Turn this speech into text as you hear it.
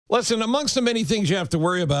Listen, amongst the many things you have to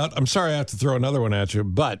worry about, I'm sorry I have to throw another one at you,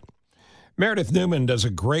 but Meredith Newman does a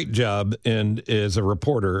great job and is a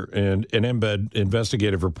reporter and an Embed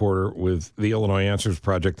Investigative Reporter with the Illinois Answers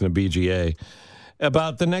Project and the BGA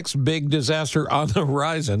about the next big disaster on the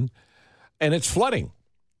horizon, and it's flooding.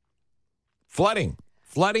 Flooding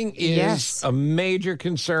is a major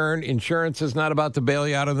concern. Insurance is not about to bail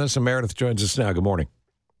you out on this, and Meredith joins us now. Good morning.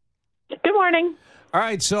 Good morning. All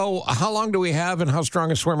right, so how long do we have, and how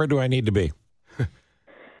strong a swimmer do I need to be?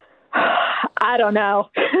 I don't know.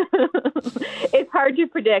 It's hard to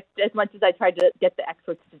predict as much as I tried to get the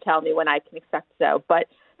experts to tell me when I can expect so. But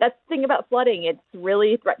that's the thing about flooding. It's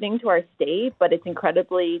really threatening to our state, but it's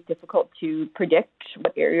incredibly difficult to predict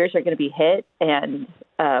what areas are going to be hit and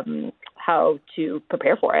how to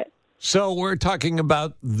prepare for it. So we're talking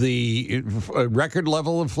about the record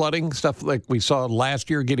level of flooding, stuff like we saw last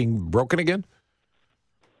year getting broken again?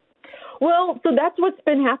 Well, so that's what's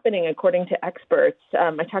been happening, according to experts.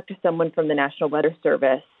 I talked to someone from the National Weather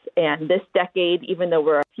Service, and this decade, even though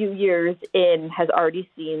we're a few years in, has already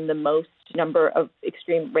seen the most number of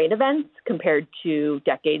extreme rain events compared to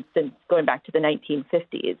decades since going back to the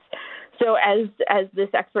 1950s. So as this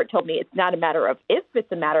expert told me, it's not a matter of if,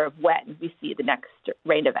 it's a matter of when we see the next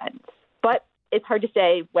rain event. But it's hard to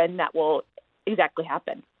say when that will exactly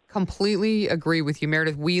happen. Completely agree with you,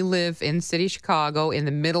 Meredith. We live in city Chicago in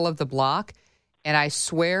the middle of the block, and I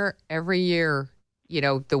swear every year,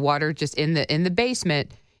 the water just in the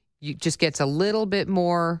basement just gets a little bit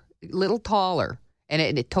more, little taller, and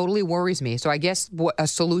it totally worries me. So I guess a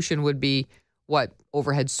solution would be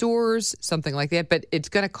overhead sewers, something like that. But it's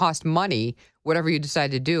going to cost money, whatever you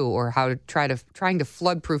decide to do, or how to trying to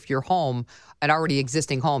flood-proof your home, an already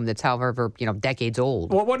existing home that's however decades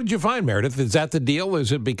old. Well, what did you find, Meredith? Is that the deal?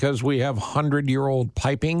 Is it because we have 100-year-old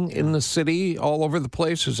piping in the city all over the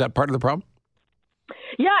place? Is that part of the problem?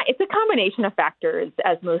 Yeah, it's a combination of factors,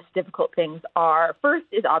 as most difficult things are. First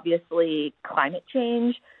is obviously climate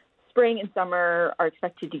change. Spring and summer are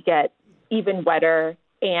expected to get even wetter,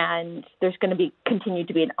 and there's going to continue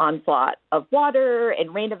to be an onslaught of water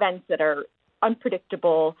and rain events that are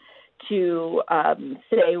unpredictable to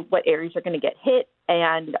say what areas are going to get hit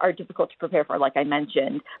and are difficult to prepare for, like I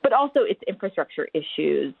mentioned. But also it's infrastructure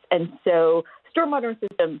issues. And so stormwater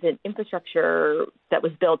systems and infrastructure that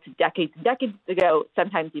was built decades and decades ago,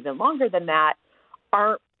 sometimes even longer than that,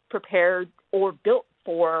 aren't prepared or built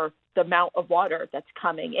for the amount of water that's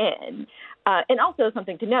coming in. And also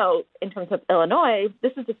something to note in terms of Illinois,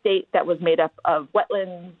 this is a state that was made up of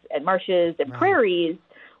wetlands and marshes and prairies,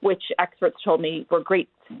 which experts told me were great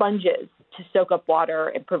sponges to soak up water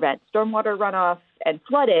and prevent stormwater runoff and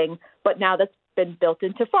flooding. But now that's been built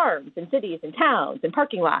into farms and cities and towns and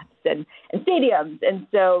parking lots and stadiums. And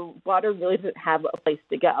so water really doesn't have a place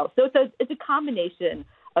to go. So it's a combination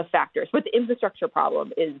of factors. But the infrastructure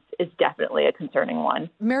problem is definitely a concerning one.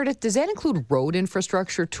 Meredith, does that include road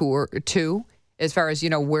infrastructure too? As far as,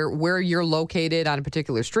 where you're located on a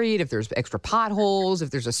particular street, if there's extra potholes, if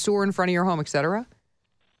there's a sewer in front of your home, et cetera?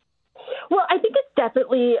 Well, I think it's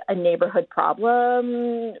definitely a neighborhood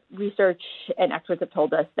problem. Research and experts have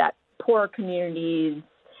told us that poor communities,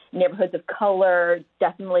 neighborhoods of color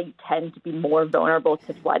definitely tend to be more vulnerable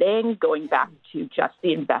to flooding, going back to just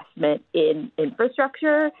the investment in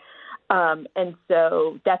infrastructure. And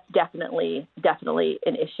so that's definitely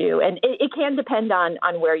an issue. And it can depend on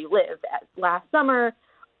where you live. Last summer,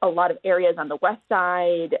 a lot of areas on the west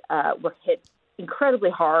side were hit incredibly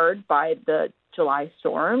hard by the July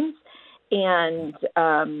storms. And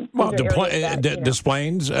Des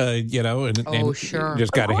Plaines, and sure,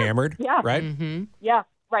 just got hammered, yeah, right? Mm-hmm. Yeah,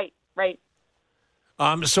 right.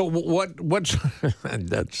 So what's I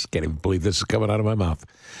just can't even believe this is coming out of my mouth.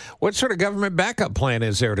 What sort of government backup plan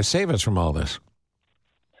is there to save us from all this?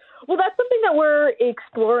 Well, that's something that we're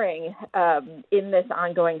exploring in this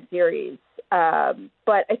ongoing series.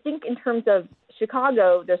 But I think in terms of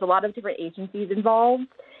Chicago, there's a lot of different agencies involved,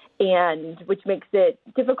 and which makes it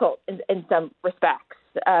difficult in some respects.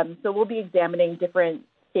 So we'll be examining different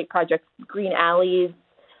state projects, green alleys.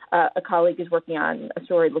 A colleague is working on a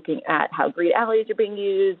story looking at how green alleys are being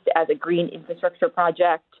used as a green infrastructure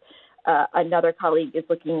project. Another colleague is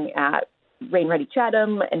looking at Rain Ready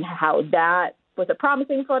Chatham and how that was a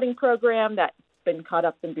promising flooding program that's been caught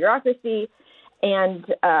up in bureaucracy. And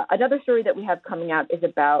another story that we have coming out is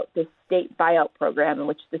about this state buyout program in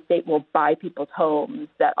which the state will buy people's homes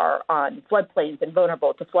that are on floodplains and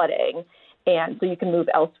vulnerable to flooding, and so you can move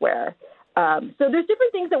elsewhere. So there's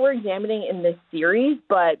different things that we're examining in this series,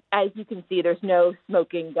 but as you can see, there's no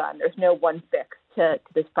smoking gun. There's no one fix to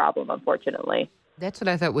this problem, unfortunately. That's what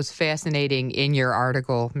I thought was fascinating in your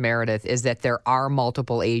article, Meredith, is that there are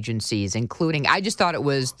multiple agencies, including, I just thought it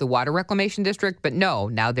was the Water Reclamation District, but no,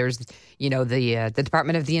 now there's, the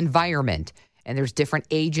Department of the Environment, and there's different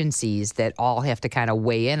agencies that all have to kind of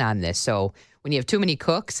weigh in on this. So when you have too many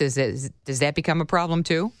cooks, does that become a problem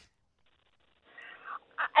too?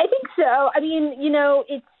 I think so. I mean,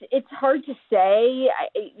 it's hard to say.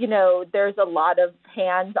 There's a lot of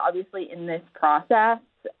hands, obviously, in this process.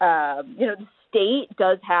 The state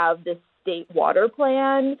does have this state water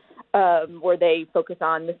plan where they focus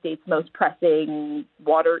on the state's most pressing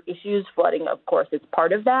water issues. Flooding, of course, is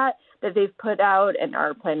part of that they've put out and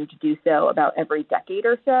are planning to do so about every decade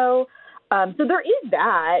or so. So there is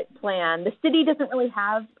that plan. The city doesn't really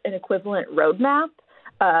have an equivalent roadmap.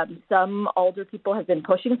 Some older people have been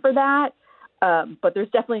pushing for that, but there's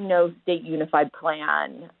definitely no state unified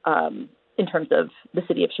plan in terms of the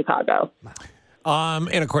city of Chicago.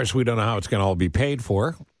 And, of course, we don't know how it's going to all be paid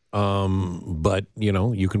for. But,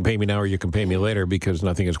 you can pay me now or you can pay me later because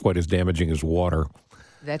nothing is quite as damaging as water.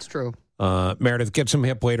 That's true. Meredith, get some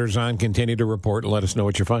hip waders on. Continue to report and let us know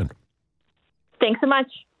what you find. Thanks so much.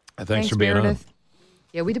 Thanks for being Meredith. on.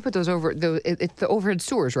 Yeah, we did put those over. It's the overhead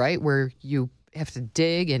sewers, right, where you have to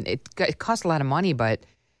dig, and it costs a lot of money, but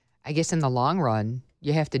I guess in the long run,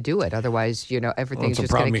 you have to do it. Otherwise, everything's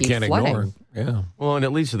just going to keep flooding. Yeah. Well, and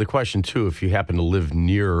it leads to the question, too, if you happen to live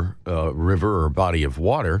near a river or body of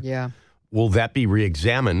water, will that be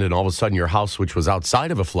reexamined and all of a sudden your house, which was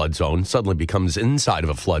outside of a flood zone, suddenly becomes inside of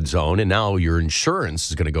a flood zone, and now your insurance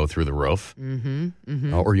is going to go through the roof?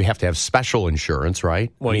 Or you have to have special insurance,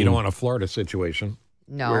 right? Well, you don't want a Florida situation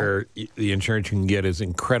where the insurance you can get is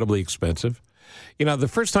incredibly expensive. The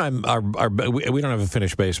first time we don't have a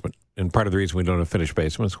finished basement, and part of the reason we don't have finished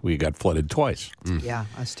basements, we got flooded twice. Yeah,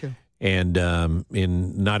 us too. And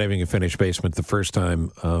in not having a finished basement the first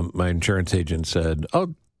time, my insurance agent said,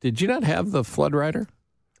 "Oh, did you not have the flood rider?"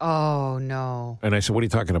 Oh, no. And I said, "What are you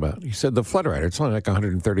talking about?" He said, "The flood rider. It's only like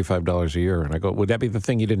 $135 a year." And I go, "Would that be the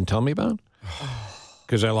thing you didn't tell me about?"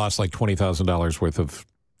 Because I lost like $20,000 worth of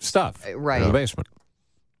stuff in the basement.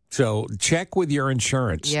 So check with your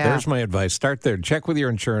insurance. Yeah. There's my advice. Start there. Check with your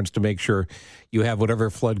insurance to make sure you have whatever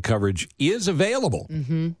flood coverage is available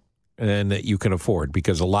and that you can afford,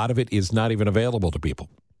 because a lot of it is not even available to people.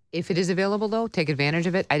 If it is available, though, take advantage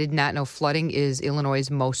of it. I did not know flooding is Illinois'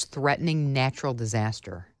 most threatening natural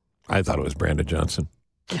disaster. I thought it was Brandon Johnson.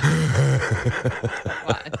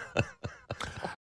 What?